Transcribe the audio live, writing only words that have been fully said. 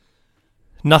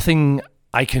Nothing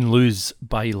I Can Lose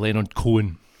by Leonard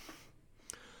Cohen.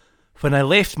 When I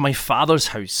left my father's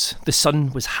house, the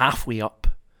sun was halfway up.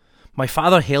 My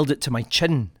father held it to my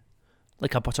chin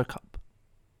like a buttercup.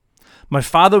 My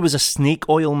father was a snake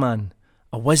oil man,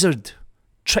 a wizard,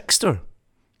 trickster,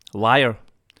 liar.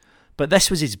 But this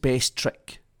was his best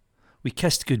trick. We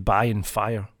kissed goodbye in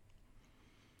fire.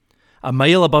 A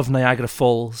mile above Niagara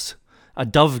Falls, a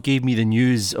dove gave me the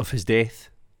news of his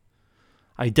death.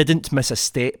 I didn't miss a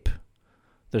step.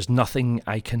 There's nothing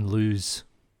I can lose.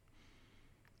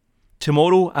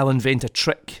 Tomorrow I'll invent a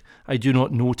trick I do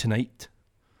not know tonight.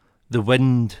 The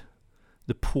wind,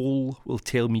 the pole will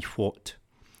tell me what,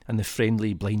 and the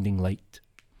friendly blinding light.